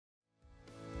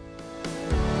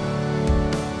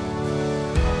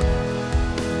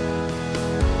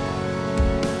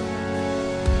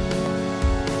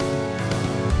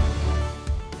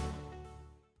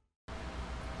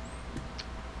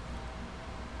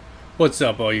What's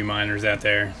up, all you miners out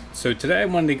there? So today I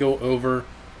wanted to go over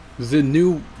the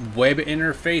new web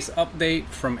interface update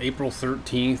from April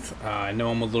 13th. I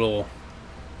know I'm a little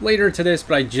later to this,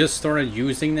 but I just started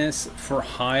using this for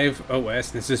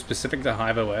HiveOS. This is specific to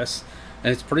HiveOS,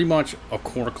 and it's pretty much a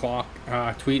core clock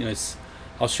tweet. And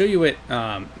I'll show you it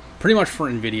pretty much for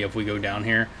NVIDIA. If we go down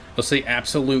here, it'll say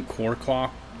absolute core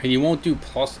clock, and you won't do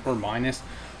plus or minus.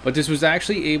 But this was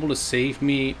actually able to save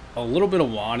me a little bit of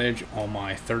wattage on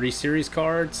my 30 series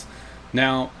cards.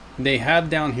 Now, they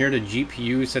have down here the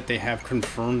GPUs that they have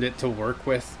confirmed it to work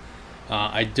with.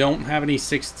 I don't have any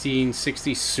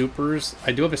 1660 Supers.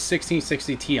 I do have a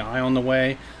 1660 Ti on the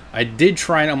way. I did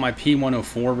try it on my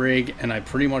P104 rig, and I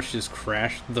pretty much just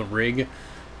crashed the rig,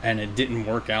 and it didn't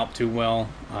work out too well.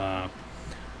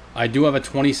 I do have a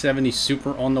 2070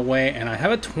 Super on the way, and I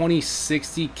have a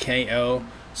 2060 KO.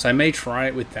 So I may try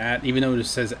it with that, even though it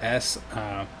says S,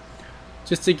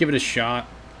 just to give it a shot.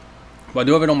 But I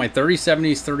do have it on my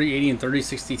 3070s, 3080, and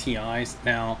 3060 Ti's.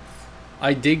 Now,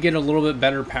 I did get a little bit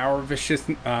better power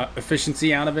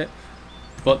efficiency out of it.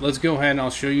 But let's go ahead and I'll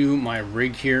show you my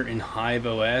rig here in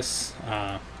HiveOS.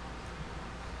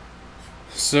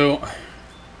 So,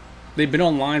 they've been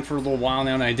online for a little while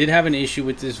now, and I did have an issue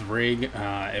with this rig.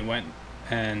 It went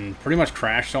and pretty much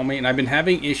crashed on me, and I've been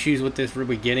having issues with this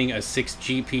rig getting a 6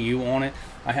 GPU on it.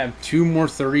 I have 2 more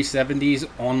 3070s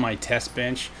on my test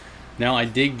bench. Now, I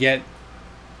did get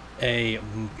a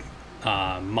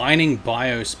mining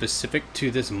BIOS specific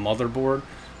to this motherboard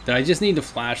that I just need to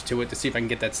flash to it to see if I can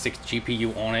get that 6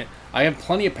 GPU on it. I have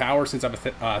plenty of power since I have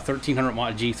a 1300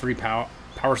 watt G3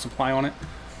 power supply on it.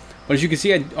 But as you can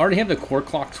see, I already have the core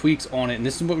clock tweaks on it, and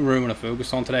this is what we really want to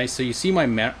focus on today. So you see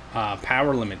my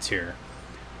power limits here.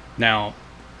 Now,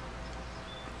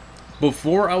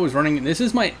 before I was running, this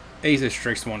is my Asus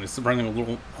Strix one. It's running a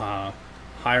little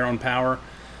higher on power.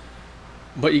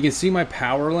 But you can see my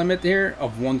power limit here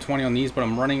of 120 on these, but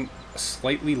I'm running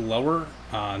slightly lower.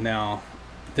 Now,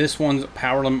 this one's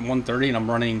power limit 130, and I'm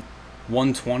running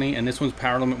 120. And this one's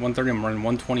power limit 130, I'm running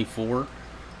 124.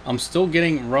 I'm still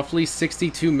getting roughly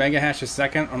 62 megahash a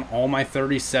second on all my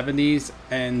 3070s,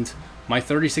 and my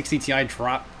 3060 Ti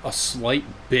dropped a slight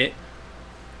bit,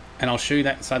 and I'll show you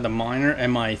that inside the miner.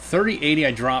 And my 3080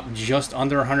 I dropped just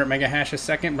under 100 megahash a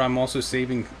second, but I'm also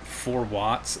saving 4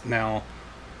 watts. Now,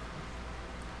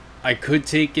 I could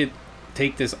take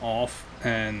this off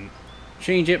and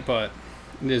change it, but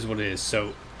it is what it is.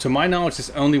 So, to my knowledge,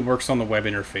 this only works on the web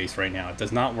interface right now. It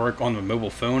does not work on the mobile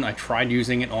phone. I tried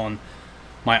using it on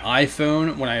my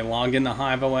iPhone when I logged into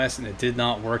HiveOS, and it did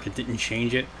not work. It didn't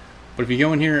change it. But if you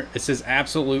go in here, it says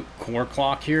absolute core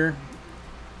clock here.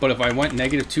 But if I went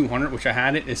negative 200, which I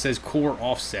had it says core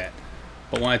offset.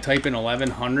 But when I type in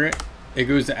 1100, it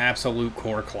goes to absolute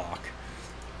core clock.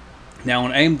 Now,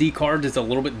 on AMD cards, it's a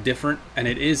little bit different, and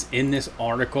it is in this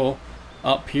article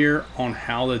up here on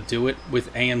how to do it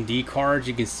with AMD cards.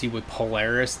 You can see with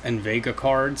Polaris and Vega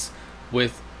cards,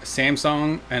 with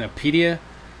Samsung and Apedia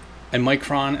and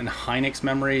Micron and Hynix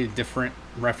memory, different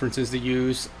references to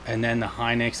use, and then the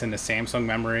Hynix and the Samsung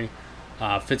memory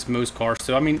fits most cards.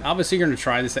 So I mean, obviously you're going to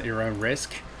try this at your own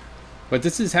risk, but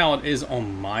this is how it is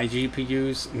on my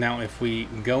GPUs. Now, if we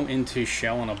go into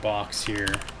Shell in a Box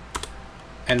here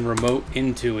and remote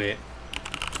into it,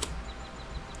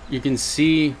 you can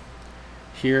see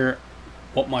here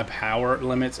what my power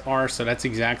limits are. So that's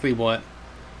exactly what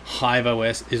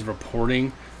HiveOS is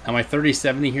reporting. Now, my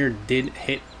 3070 here did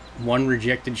hit 1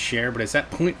 rejected share, but it's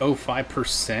at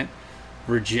 0.05%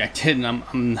 rejected, and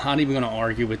I'm not even going to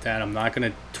argue with that. I'm not going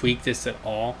to tweak this at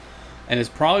all, and it's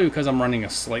probably because I'm running a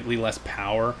slightly less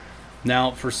power.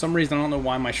 Now, for some reason, I don't know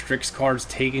why my Strix card's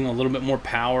taking a little bit more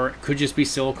power. It could just be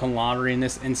silicon lottery in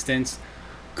this instance.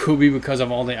 Could be because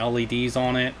of all the LEDs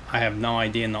on it. I have no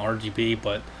idea in the RGB,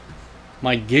 but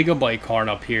my Gigabyte card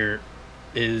up here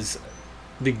is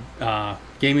the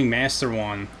Gaming Master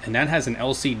one, and that has an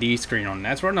LCD screen on it.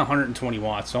 That's running 120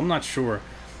 watts, so I'm not sure.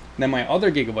 Then my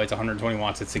other Gigabyte's 120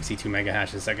 watts at 62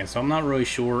 megahash a second, so I'm not really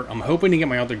sure. I'm hoping to get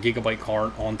my other Gigabyte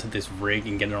card onto this rig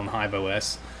and get it on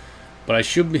HiveOS. But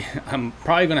I'm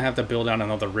probably going to have to build out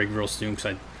another rig real soon,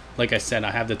 because like I said,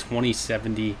 I have the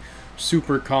 2070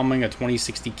 Super coming, a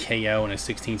 2060 KO, and a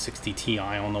 1660 Ti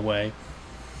on the way.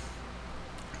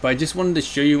 But I just wanted to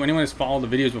show you, anyone that's followed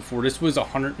the videos before, this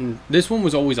one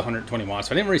was always 120 watts,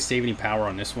 so I didn't really save any power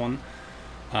on this one.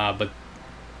 But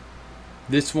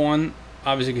this one,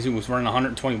 obviously, because it was running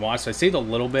 120 watts, so I saved a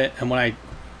little bit. And when I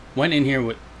went in here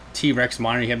with T-Rex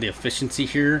Miner, you have the efficiency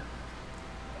here,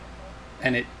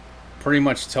 and it pretty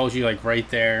much tells you, like, right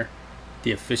there,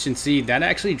 the efficiency. That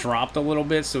actually dropped a little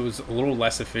bit, so it was a little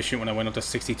less efficient when I went up to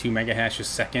 62 megahash a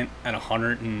second at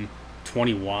 100 and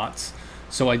 20 watts.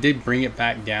 So I did bring it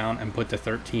back down and put the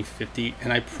 1350,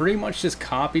 and I pretty much just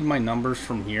copied my numbers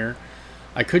from here.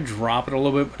 I could drop it a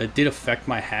little bit, but it did affect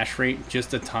my hash rate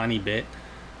just a tiny bit.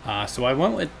 So I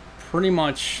went with pretty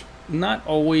much not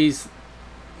always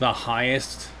the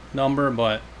highest number,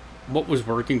 but what was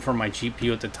working for my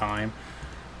GPU at the time.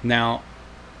 Now,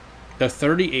 the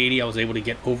 3080, I was able to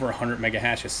get over 100 mega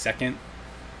hash a second,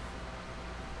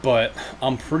 but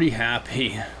I'm pretty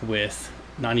happy with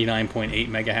 99.8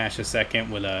 mega hash a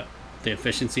second with the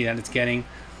efficiency that it's getting.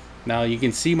 Now you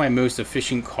can see my most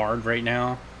efficient card right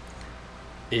now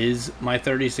is my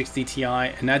 3060 Ti,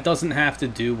 and that doesn't have to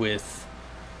do with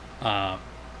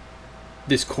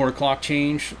this core clock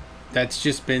change. That's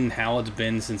just been how it's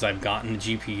been since I've gotten the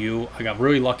GPU. I got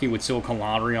really lucky with Silicon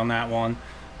Lottery on that one.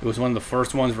 It was one of the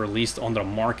first ones released on the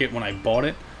market when I bought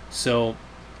it, so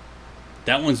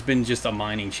that one's been just a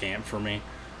mining champ for me.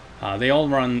 They all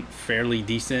run fairly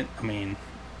decent. I mean,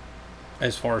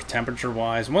 as far as temperature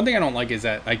wise, one thing I don't like is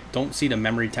that I don't see the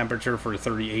memory temperature for the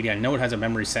 3080. I know it has a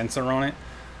memory sensor on it.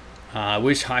 I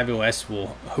wish HiveOS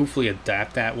will hopefully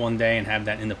adapt that one day and have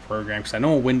that in the program, because I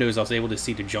know on Windows I was able to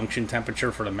see the junction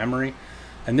temperature for the memory,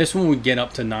 and this one would get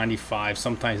up to 95,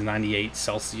 sometimes 98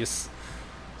 Celsius.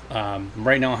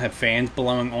 Right now I have fans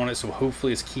blowing on it, so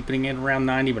hopefully it's keeping it around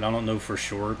 90, but I don't know for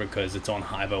sure because it's on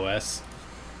HiveOS.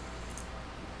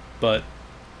 But,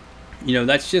 you know,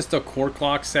 that's just the core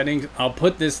clock settings. I'll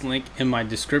put this link in my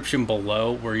description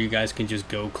below where you guys can just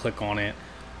go click on it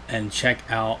and check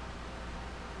out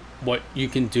what you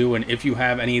can do, and if you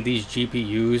have any of these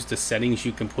GPUs, the settings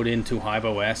you can put into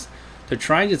HiveOS to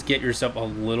try and just get yourself a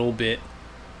little bit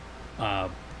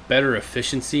better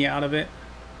efficiency out of it.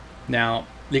 Now,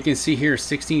 you can see here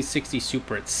 1660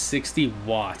 Super at 60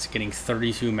 watts getting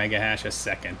 32 mega hash a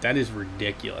second. That is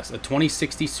ridiculous. A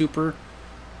 2060 Super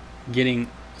getting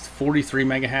 43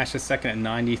 mega hash a second at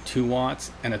 92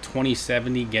 watts, and a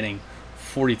 2070 getting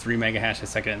 43 mega hash a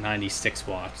second at 96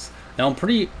 watts. Now I'm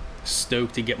pretty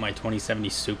stoked to get my 2070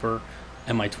 Super,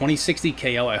 and my 2060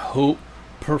 KO I hope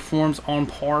performs on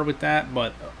par with that,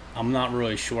 but I'm not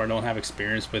really sure. I don't have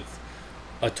experience with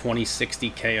a 2060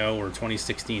 KO or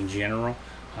 2060 in general.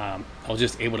 I was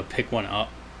just able to pick one up,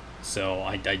 so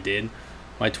I did.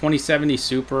 My 2070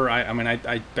 Super, I mean, I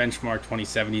benchmarked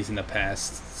 2070s in the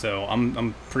past, so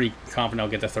I'm pretty confident I'll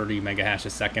get the 30 mega hash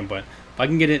a second. But if I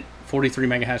can get it 43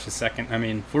 mega hash a second, I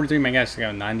mean 43 mega hash a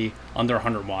second, 90 under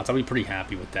 100 watts, I'll be pretty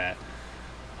happy with that.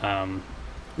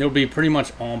 It'll be pretty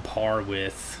much on par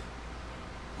with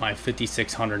my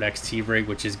 5600 XT rig,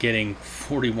 which is getting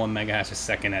 41 mega hash a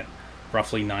second at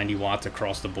roughly 90 watts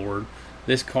across the board.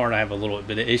 This card I have a little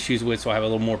bit of issues with, so I have a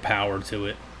little more power to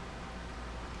it.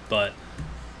 But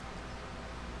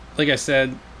like I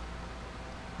said,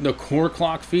 the core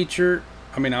clock feature,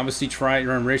 I mean, obviously try it,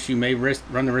 run risk. You may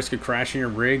run the risk of crashing your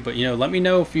rig, but, you know, let me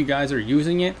know if you guys are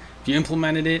using it, if you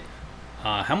implemented it,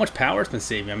 how much power it's been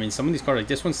saving. I mean, some of these cards, like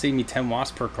this one saved me 10 watts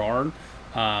per card.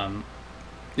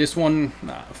 This one,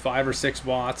 5 or 6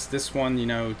 watts. This one, you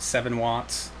know, 7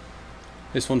 watts.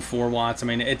 This one, 4 watts. I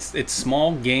mean, it's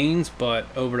small gains, but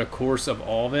over the course of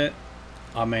all of it,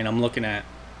 I mean, I'm looking at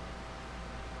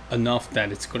enough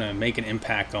that it's going to make an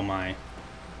impact on my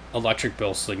electric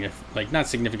bill, like not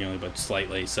significantly, but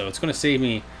slightly. So it's going to save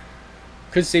me,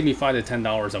 could save me $5 to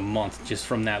 $10 a month just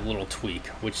from that little tweak,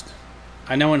 which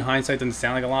I know in hindsight doesn't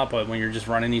sound like a lot, but when you're just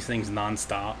running these things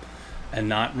nonstop and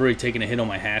not really taking a hit on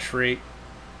my hash rate,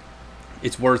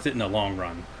 it's worth it in the long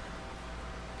run.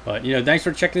 But, you know, thanks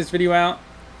for checking this video out.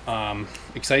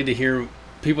 Excited to hear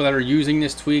people that are using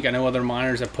this tweak. I know other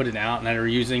miners have put it out and that are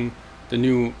using the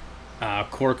new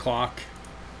core clock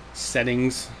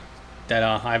settings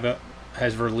that Hive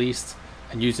has released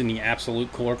and using the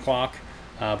absolute core clock.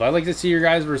 But I'd like to see your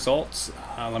guys' results.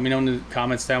 Let me know in the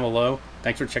comments down below.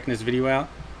 Thanks for checking this video out.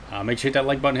 Make sure you hit that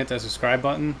like button, hit that subscribe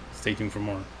button. Stay tuned for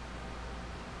more.